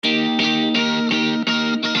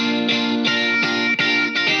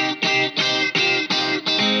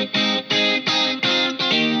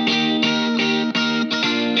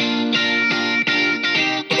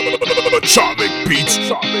beats.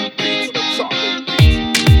 Atomic beats.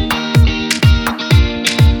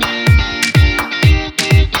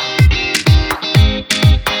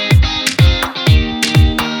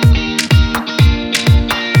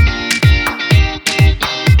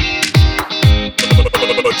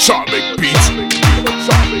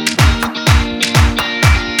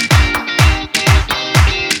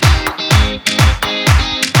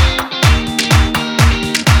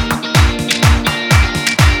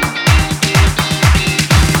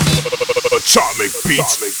 Atomic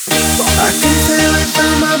beats. I can feel it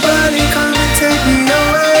from my body, come and take me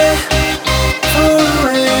away, far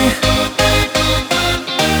away,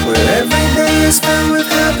 where every day is filled with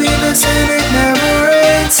happiness and it never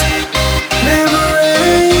ends, never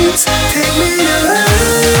ends. Take me to hell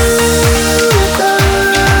with love,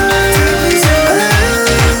 take me to hell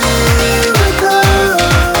with love,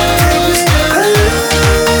 take me to hell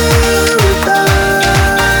with love,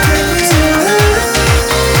 take me to hell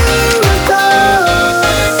with love.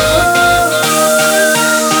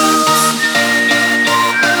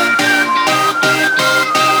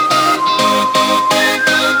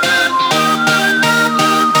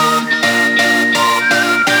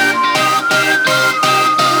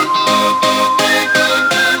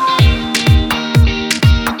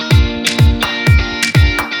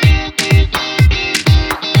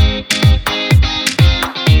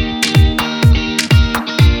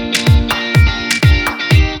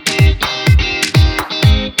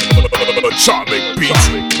 Atomic beats.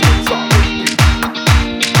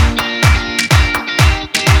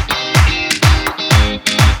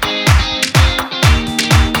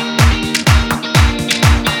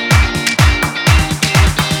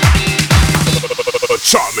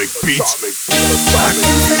 Atomic beats. I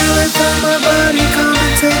can feel it from my body, come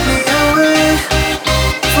and take me away,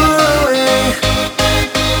 far away,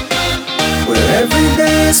 where every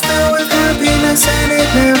day is filled with happiness and it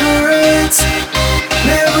never ends,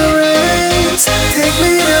 never ends. Take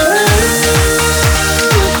me to hell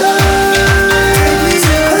with love, take me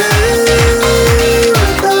to hell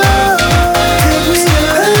with love, take me to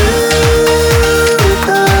hell with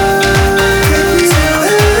love, take me to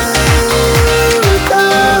hell with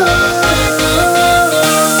love.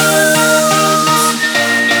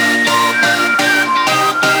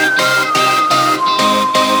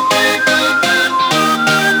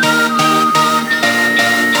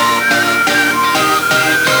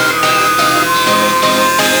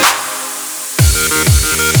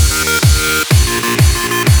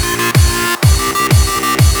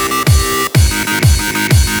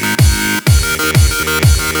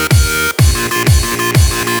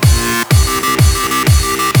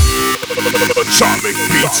 Atomic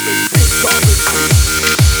beats.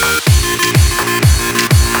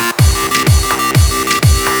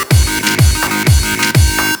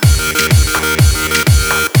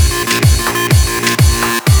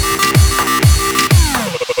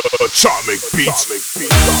 Atomic beats.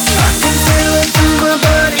 I can feel it through my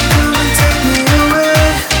body,